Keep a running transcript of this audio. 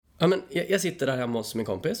Ja, men jag sitter där hemma hos min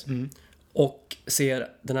kompis och ser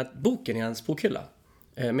den här boken i hans bokhylla.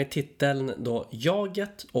 Med titeln då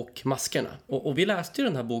Jaget och maskerna. Och vi läste ju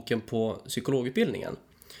den här boken på psykologutbildningen.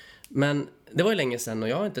 Men det var ju länge sedan och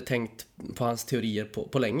jag har inte tänkt på hans teorier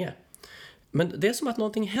på länge. Men det är som att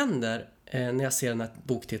någonting händer när jag ser den här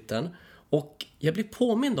boktiteln. Och jag blir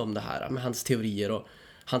påmind om det här med hans teorier och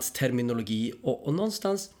hans terminologi. Och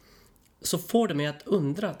någonstans så får det mig att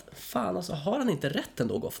undra att fan, alltså, har han inte rätt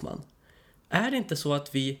ändå, Goffman? Är det inte så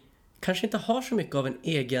att vi kanske inte har så mycket av en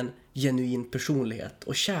egen genuin personlighet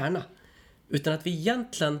och kärna, utan att vi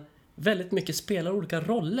egentligen väldigt mycket spelar olika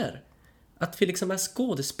roller? Att vi liksom är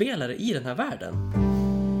skådespelare i den här världen.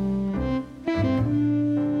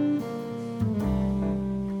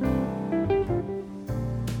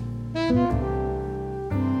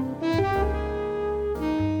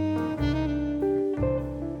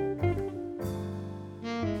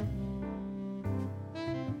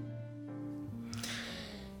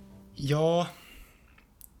 Ja,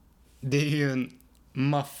 det är ju en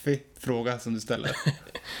maffig fråga som du ställer.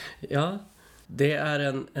 Ja, det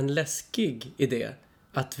är en läskig idé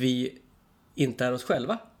att vi inte är oss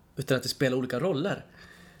själva, utan att vi spelar olika roller.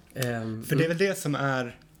 För det är väl det som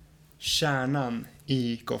är kärnan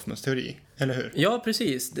i Goffmans teori, eller hur? Ja,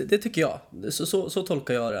 precis. Det tycker jag. Så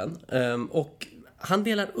tolkar jag den. Och han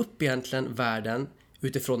delar upp egentligen världen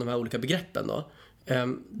utifrån de här olika begreppen då.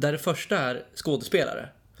 Där det första är skådespelare.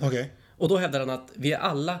 Okej. Och då hävdar han att vi är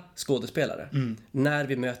alla skådespelare när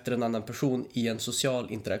vi möter en annan person i en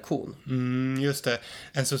social interaktion. Just det.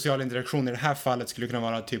 En social interaktion i det här fallet skulle kunna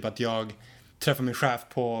vara typ att jag träffar min chef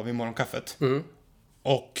vid morgonkaffet.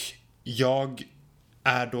 Och jag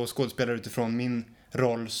är då skådespelare utifrån min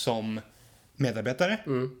roll som medarbetare.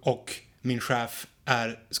 Och min chef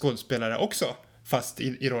är skådespelare också, fast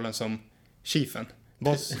i rollen som chiefen.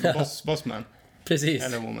 Bossman. Precis,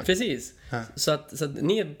 eller woman. precis. Så att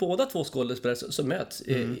ni är båda två skådespelare som möts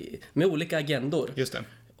med olika agendor. Just det.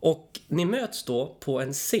 Och ni möts då på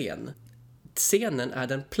en scen. Scenen är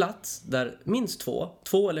den plats där minst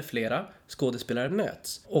två eller flera skådespelare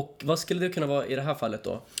möts. Och vad skulle det kunna vara i det här fallet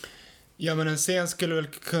då? Ja, men en scen skulle väl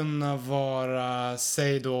kunna vara,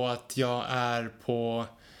 säg då att jag är på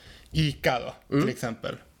ICA då, till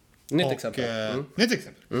exempel. Nytt exempel.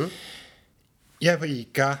 Jag är på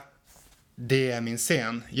ICA. Det är min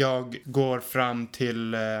scen. Jag går fram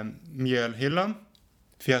till mjölhyllan.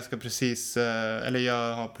 För jag ska precis, eller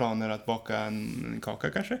jag har planer att baka en kaka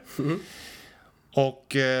kanske.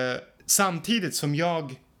 Och samtidigt som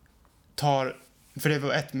jag tar, för det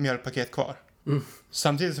var ett mjölpaket kvar.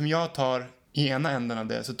 Samtidigt som jag tar i ena änden av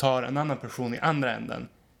det, så tar en annan person i andra änden.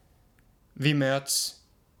 Vi möts.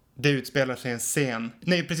 Det utspelar sig en scen.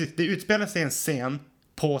 Nej, precis. Det utspelar sig en scen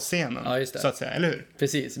på scenen, ja, just det. Så att säga, eller hur?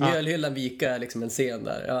 Precis, mjölhyllan vika är liksom en scen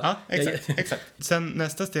där. Ja, exakt. Sen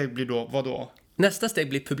nästa steg blir då, vad då? Nästa steg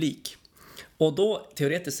blir publik. Och då,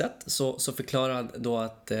 teoretiskt sett, så förklarar han då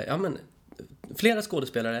att flera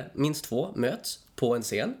skådespelare, minst 2, möts på en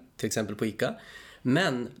scen, till exempel på ICA.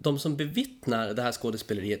 Men de som bevittnar det här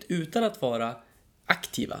skådespeleriet utan att vara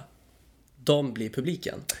aktiva, de blir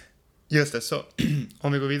publiken. Just det, så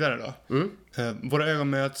om vi går vidare då. Våra ögon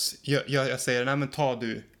möts. Jag säger, nej men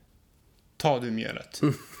ta du mjölet.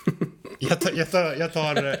 Jag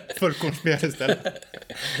tar fullkornsmjöl istället.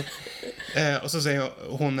 Och så säger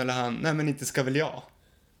hon eller han, nej men inte ska väl jag.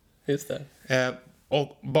 Just det.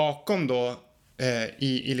 Och bakom då,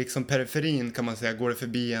 i liksom periferin kan man säga, går det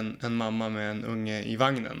förbi en mamma med en unge i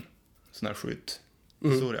vagnen. Sån här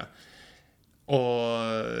skjuthistoria. Och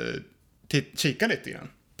kika lite grann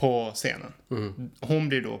på scenen. Hon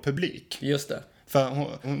blir då publik. Just det. För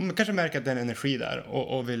hon kanske märker att det är en energi där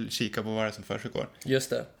och vill kika på vad det är som försiggår. Just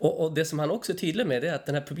det. Och det som han också är tydlig med är att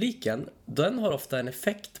den här publiken, den har ofta en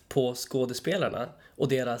effekt på skådespelarna och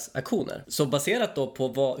deras aktioner. Så baserat då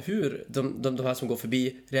på hur de här som går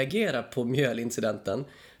förbi reagerar på mjölincidenten,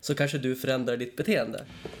 så kanske du förändrar ditt beteende.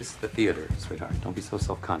 This is the theater, sweetheart. Don't be so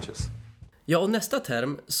self-conscious. Ja, och nästa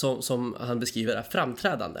term som han beskriver är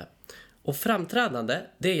framträdande. Och framträdande,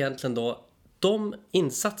 det är egentligen då de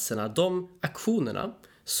insatserna, de aktionerna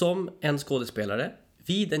som en skådespelare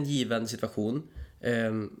vid en given situation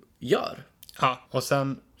gör. Ja, och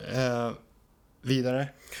sen vidare.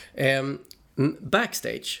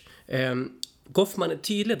 Backstage. Goffman är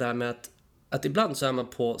tydlig där med att ibland så är man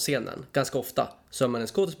på scenen, ganska ofta så är man en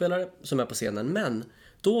skådespelare som är på scenen, men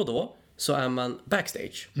då och då så är man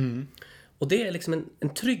backstage. Och det är liksom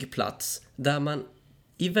en trygg plats där man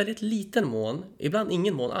i väldigt liten mån, ibland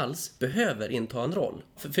ingen mån alls, behöver inta en roll.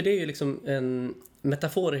 För det är ju liksom en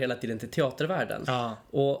metafor hela tiden till teatervärlden. Ja.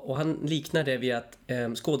 Och han liknar det vid att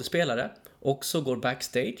skådespelare också går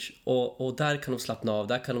backstage och där kan de slappna av,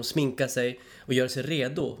 där kan de sminka sig och göra sig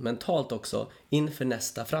redo mentalt också inför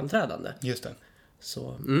nästa framträdande. Just det.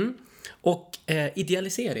 Så, Och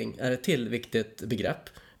idealisering är ett till viktigt begrepp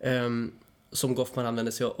som Goffman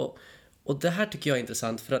använder sig av. Och det här tycker jag är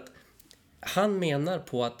intressant för att han menar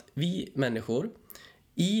på att vi människor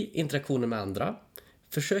i interaktioner med andra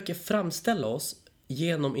försöker framställa oss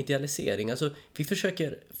genom idealisering. Alltså vi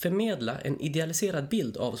försöker förmedla en idealiserad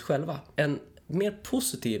bild av oss själva. En mer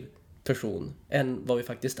positiv person än vad vi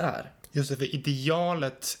faktiskt är. Just det, för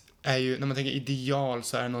idealet är ju, när man tänker ideal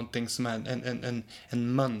så är det någonting som är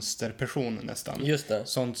en mönsterperson nästan. Just det.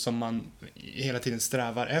 Sånt som man hela tiden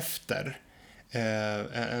strävar efter.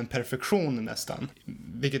 En perfektion nästan.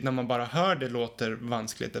 Vilket när man bara hör det låter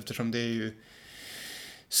vanskligt eftersom det är ju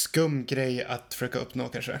skum grej att försöka uppnå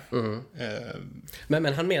kanske. Men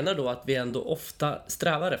han menar då att vi ändå ofta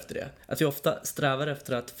strävar efter det. Att vi ofta strävar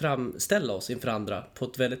efter att framställa oss inför andra på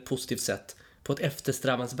ett väldigt positivt sätt. På ett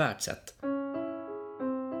eftersträvansvärt sätt.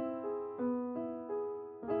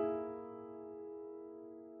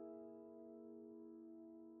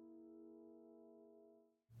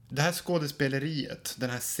 Det här skådespeleriet, den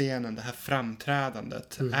här scenen, det här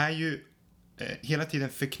framträdandet är ju hela tiden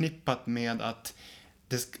förknippat med att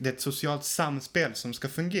det är ett socialt samspel som ska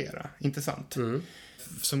fungera, inte sant?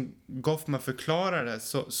 Som Goffman förklarar det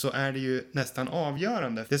så är det ju nästan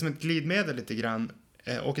avgörande. Det är som ett glidmedel lite grann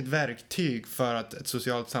och ett verktyg för att ett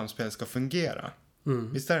socialt samspel ska fungera.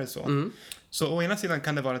 Visst är det så? Så å ena sidan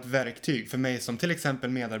kan det vara ett verktyg för mig som till exempel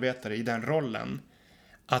medarbetare i den rollen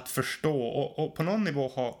att förstå och på någon nivå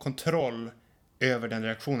ha kontroll över den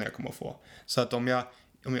reaktionen jag kommer att få. Så att om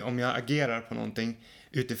jag agerar på någonting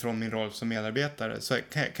utifrån min roll som medarbetare så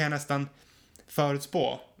kan jag nästan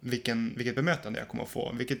förutspå vilket bemötande jag kommer att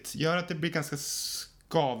få. Vilket gör att det blir ganska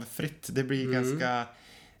skavfritt. Det blir ganska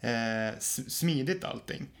smidigt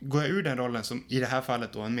allting. Går jag ur den rollen som i det här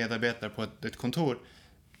fallet då en medarbetare på ett kontor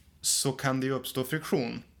så kan det ju uppstå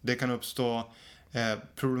friktion. Det kan uppstå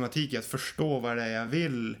problematik i att förstå vad det är jag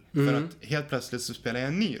vill för att helt plötsligt så spelar jag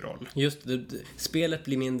en ny roll. Just det, spelet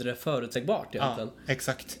blir mindre förutsägbart egentligen. Ja,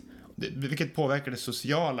 exakt. Vilket påverkar det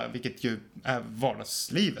sociala, vilket ju är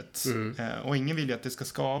vardagslivet. Och ingen vill ju att det ska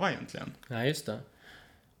skava egentligen. Ja, just det.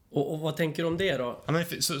 Och vad tänker du om det då? Ja, men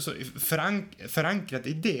förankrat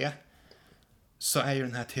i det så är ju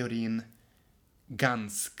den här teorin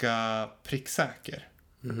ganska pricksäker.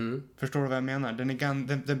 Förstår du vad jag menar?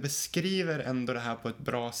 Den beskriver ändå det här på ett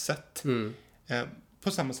bra sätt.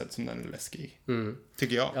 På samma sätt som den är läskig.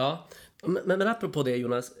 Tycker jag. Ja, men apropå det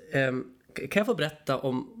Jonas, kan jag få berätta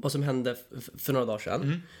om vad som hände för några dagar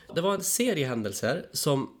sedan? Det var en serie händelser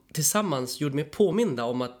som tillsammans gjorde mig påminna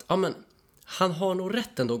om att han har nog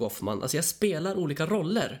rätt ändå, Goffman. Alltså jag spelar olika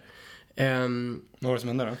roller. Vad var det som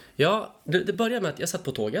hände då? Ja, det började med att jag satt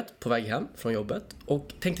på tåget på väg hem från jobbet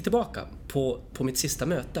och tänkte tillbaka på mitt sista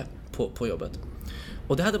möte på jobbet.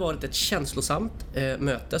 Och det hade varit ett känslosamt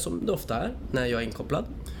möte som det ofta är när jag är inkopplad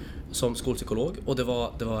som skolpsykolog. Och det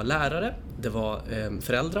var lärare, det var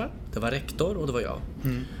föräldrar, det var rektor och det var jag.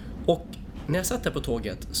 Och när jag satt där på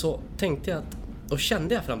tåget så tänkte jag och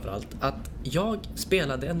kände jag framförallt att jag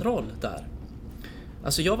spelade en roll där.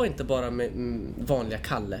 Alltså jag var inte bara med vanliga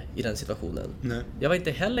Kalle i den situationen. Nej. Jag var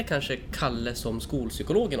inte heller kanske Kalle som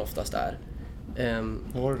skolpsykologen oftast är.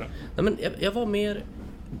 Vad var det då? Nej, men jag var mer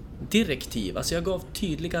direktiv. Alltså jag gav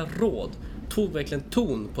tydliga råd. Tog verkligen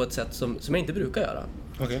ton på ett sätt som jag inte brukar göra.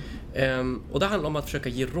 Okej. Och det handlar om att försöka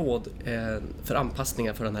ge råd för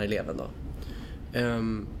anpassningar för den här eleven då.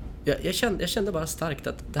 Jag kände bara starkt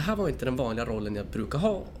att det här var inte den vanliga rollen jag brukar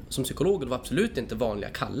ha som psykolog. Det var absolut inte vanliga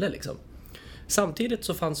Kalle liksom. Samtidigt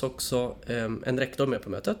så fanns också en rektor med på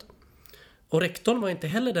mötet. Och rektorn var inte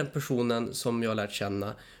heller den personen som jag lärt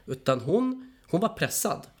känna. Utan hon var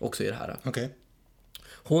pressad också i det här. Okej.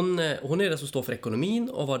 Hon är den som står för ekonomin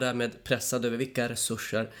och var därmed pressad över vilka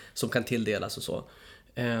resurser som kan tilldelas och så.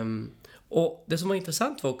 Och det som var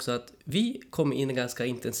intressant var också att vi kom in i en ganska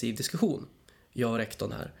intensiv diskussion, jag och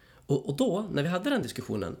rektorn här. Och då, när vi hade den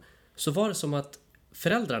diskussionen, så var det som att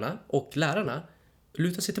föräldrarna och lärarna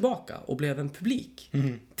lutade sig tillbaka och blev en publik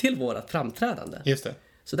till vårat framträdande. Just det.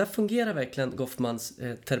 Så där fungerar verkligen Goffmans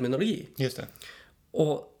terminologi. Just det.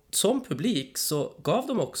 Och som publik så gav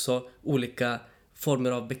de också olika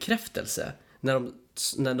former av bekräftelse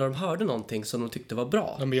när de hörde någonting som de tyckte var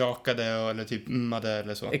bra. De bejakade eller typ ummade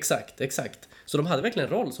eller så. Exakt. Så de hade verkligen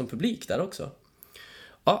en roll som publik där också.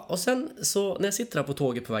 Ja, och sen så när jag sitter här på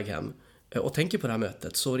tåget på väg hem och tänker på det här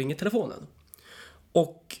mötet så ringer telefonen.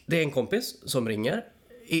 Och det är en kompis som ringer.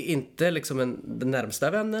 Inte liksom den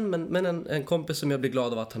närmsta vännen, men en kompis som jag blir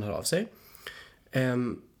glad av att han hör av sig.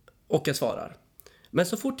 Och jag svarar. Men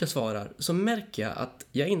så fort jag svarar så märker jag att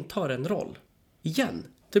jag intar en roll. Igen.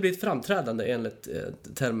 Det blir ett framträdande enligt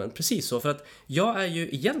termen. Precis så. För att jag är ju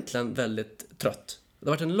egentligen väldigt trött. Det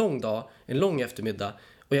har varit en lång dag, en lång eftermiddag.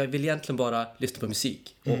 Och jag vill egentligen bara lyssna på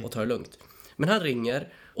musik och ta det lugnt. Men han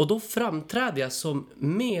ringer och då framträder jag som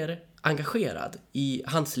mer engagerad i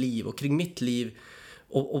hans liv och kring mitt liv.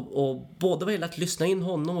 Och både vad gäller att lyssna in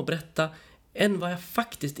honom och berätta än vad jag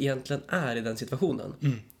faktiskt egentligen är i den situationen.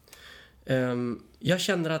 Jag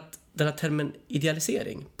känner att den här termen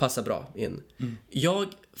idealisering passar bra in. Jag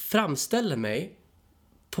framställer mig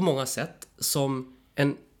på många sätt som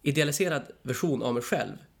en idealiserad version av mig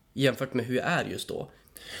själv jämfört med hur jag är just då.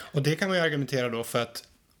 Och det kan man ju argumentera då för att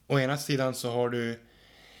å ena sidan så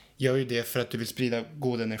gör ju det för att du vill sprida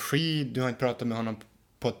god energi. Du har inte pratat med honom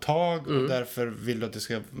på ett tag och därför vill du att det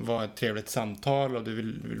ska vara ett trevligt samtal och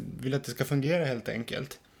du vill att det ska fungera helt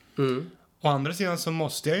enkelt. Å andra sidan så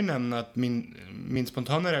måste jag ju nämna att min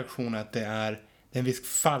spontana reaktion är att det är en viss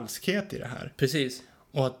falskhet i det här. Precis.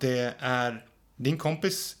 Och att det är din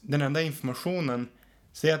kompis, den enda informationen,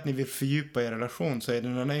 säg att ni vill fördjupa er relation, så är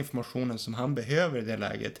den enda informationen som han behöver i det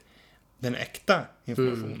läget den äkta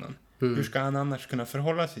informationen. Hur ska han annars kunna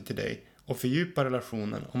förhålla sig till dig och fördjupa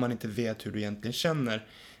relationen om man inte vet hur du egentligen känner,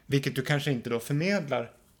 vilket du kanske inte då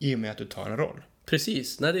förmedlar i och med att du tar en roll.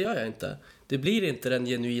 Precis, nej det gör jag inte. Det blir inte den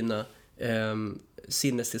genuina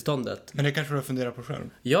sinnestillståndet. Men det kanske du funderar på själv.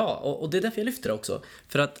 Ja, och det är därför jag lyfter det också.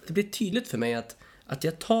 För att det blir tydligt för mig att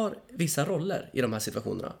jag tar vissa roller i de här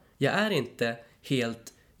situationerna. Jag är inte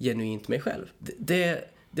helt genuint mig själv. Det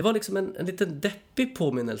var liksom en liten deppig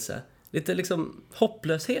påminnelse. Lite liksom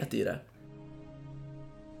hopplöshet i det.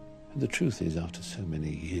 The truth is, after so many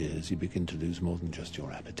years, you begin to lose more than just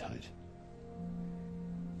your appetite.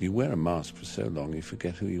 You wear a mask for so long you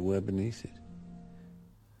forget who you were beneath it.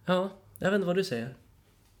 Ja, jag vet inte vad du säger.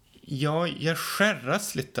 Ja, jag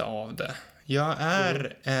skärras lite av det. Jag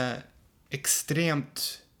är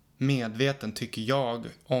extremt medveten, tycker jag,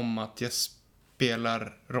 om att jag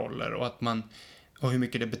spelar roller och hur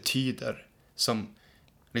mycket det betyder som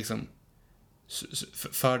liksom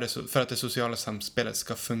för att det sociala samspelet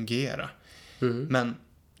ska fungera. Men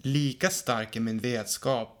lika stark är min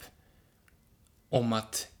vetskap om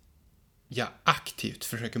att jag aktivt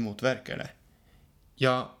försöker motverka det.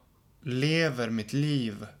 Jag lever mitt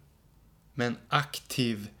liv med en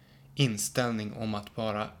aktiv inställning om att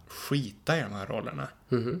bara skita i de här rollerna.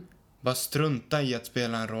 Bara strunta i att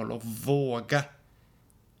spela en roll och våga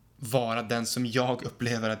vara den som jag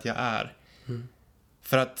upplever att jag är.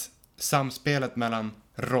 För att samspelet mellan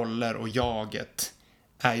roller och jaget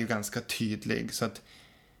är ju ganska tydlig. Så att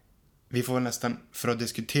vi får nästan, för att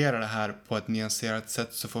diskutera det här på ett nyanserat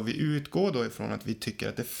sätt, så får vi utgå då ifrån att vi tycker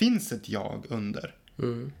att det finns ett jag under.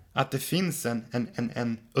 Att det finns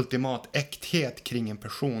en ultimat äkthet kring en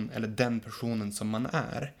person eller den personen som man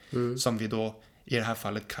är. Som vi då i det här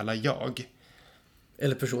fallet kallar jag.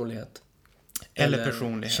 Eller personlighet. Eller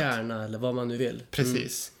personlighet. Kärna eller vad man nu vill.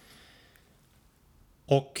 Precis.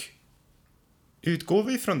 Och utgår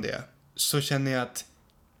vi från det så känner jag att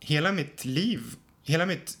hela mitt liv, hela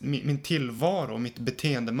min tillvaro och mitt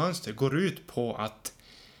beteendemönster går ut på att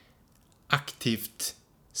aktivt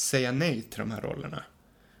säga nej till de här rollerna.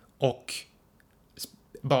 Och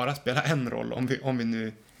bara spela en roll om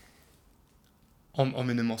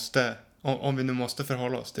vi nu måste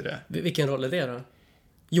förhålla oss till det. Vilken roll är det då?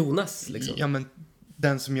 Jonas liksom? Ja, men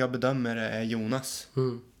den som jag bedömer är Jonas.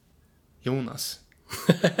 Jonas.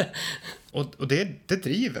 och det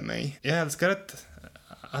driver mig. Jag älskar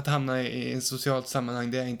att hamna i en socialt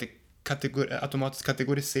sammanhang där jag inte automatiskt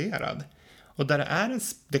kategoriserad. Och där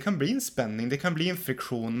det kan bli en spänning, det kan bli en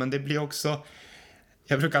friktion, men det blir också,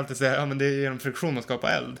 jag brukar alltid säga, ja men det är genom friktion man skapar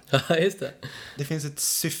eld. Ja, just det. Det finns ett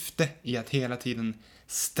syfte i att hela tiden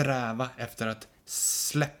sträva efter att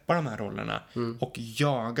släppa de här rollerna och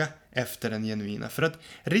jaga efter den genuina. För att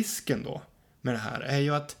risken då med det här är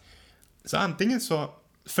ju att så antingen så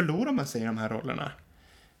förlorar man sig i de här rollerna.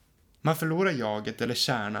 Man förlorar jaget eller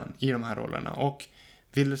kärnan i de här rollerna. Och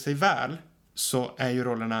vill det sig väl så är ju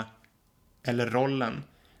rollen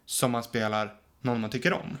som man spelar någon man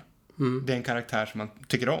tycker om. Det är en karaktär som man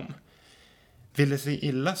tycker om. Vill det sig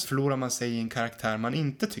illa så förlorar man sig i en karaktär man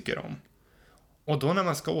inte tycker om. Och då när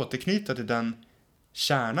man ska återknyta till den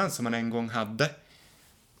kärnan som man en gång hade,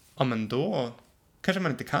 ja men då kanske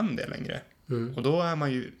man inte kan det längre. Och då är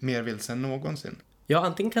man ju mer vilsen än någonsin. Ja,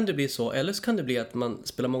 antingen kan det bli så, eller så kan det bli att man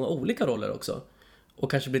spelar många olika roller också.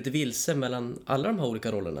 Och kanske blir lite vilse mellan alla de här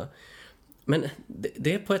olika rollerna. Men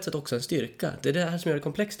det är på ett sätt också en styrka. Det är det här som gör det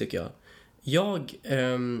komplext, tycker jag.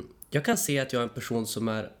 Jag kan se att jag är en person som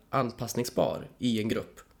är anpassningsbar i en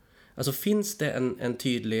grupp. Alltså finns det en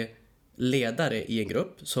tydlig ledare i en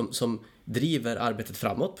grupp som driver arbetet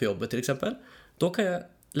framåt på jobbet till exempel, då kan jag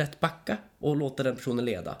lätt backa och låta den personen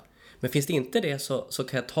leda. Men finns det inte det så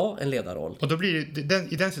kan jag ta en ledarroll. Och då blir det,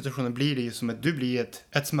 i den situationen blir det ju som att du blir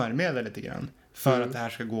ett smörjmedel lite grann för att det här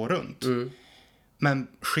ska gå runt. Men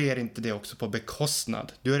sker inte det också på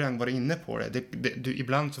bekostnad? Du har redan varit inne på det. Du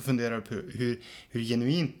ibland så funderar du på hur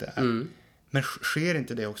genuint det är. Men sker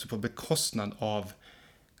inte det också på bekostnad av,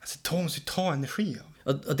 alltså ta energi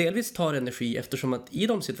av? Och delvis tar energi eftersom att i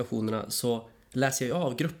de situationerna så läser jag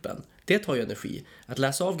av gruppen. Det tar ju energi. Att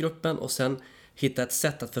läsa av gruppen och sen hitta ett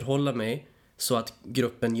sätt att förhålla mig så att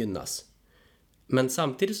gruppen gynnas. Men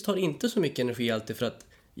samtidigt så tar det inte så mycket energi alltid för att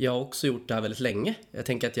jag har också gjort det här väldigt länge. Jag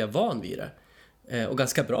tänker att jag är van vid det. Och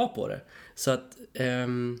ganska bra på det. Så att,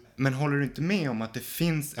 Men håller du inte med om att det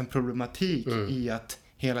finns en problematik i att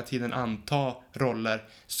hela tiden anta roller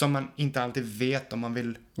som man inte alltid vet om man vill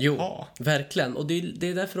ha? Jo, verkligen. Och det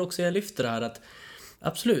är därför också jag lyfter det här att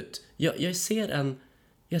absolut, jag ser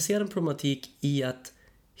en problematik i att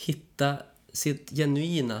hitta sitt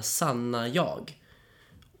genuina, sanna jag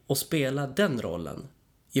och spela den rollen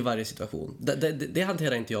i varje situation. Det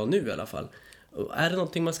hanterar inte jag nu i alla fall. Är det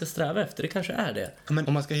någonting man ska sträva efter? Det kanske är det. Men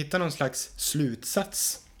om man ska hitta någon slags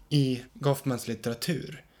slutsats i Goffmans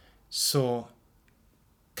litteratur så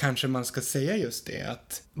kanske man ska säga just det,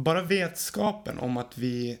 att bara vetskapen om att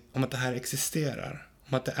det här existerar,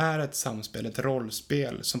 om att det är ett samspel, ett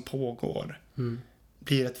rollspel som pågår,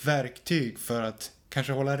 blir ett verktyg för att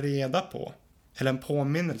kanske hålla reda på, eller en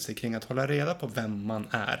påminnelse kring att hålla reda på vem man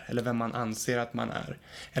är, eller vem man anser att man är,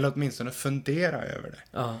 eller åtminstone fundera över det.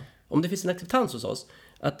 Ja. Om det finns en acceptans hos oss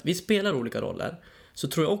att vi spelar olika roller, så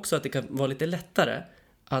tror jag också att det kan vara lite lättare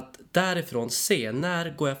att därifrån se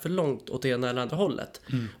när går jag för långt åt det ena eller andra hållet.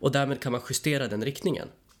 Och därmed kan man justera den riktningen.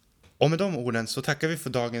 Och med de orden så tackar vi för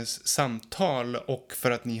dagens samtal och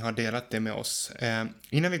för att ni har delat det med oss.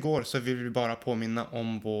 Innan vi går så vill vi bara påminna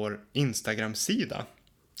om vår Instagram-sida.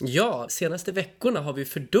 Ja, senaste veckorna har vi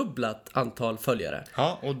fördubblat antal följare.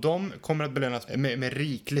 Ja, och de kommer att belönas med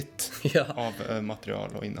rikligt Ja. av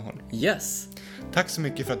material och innehåll. Yes. Tack så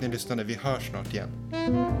mycket för att ni lyssnade. Vi hörs snart igen.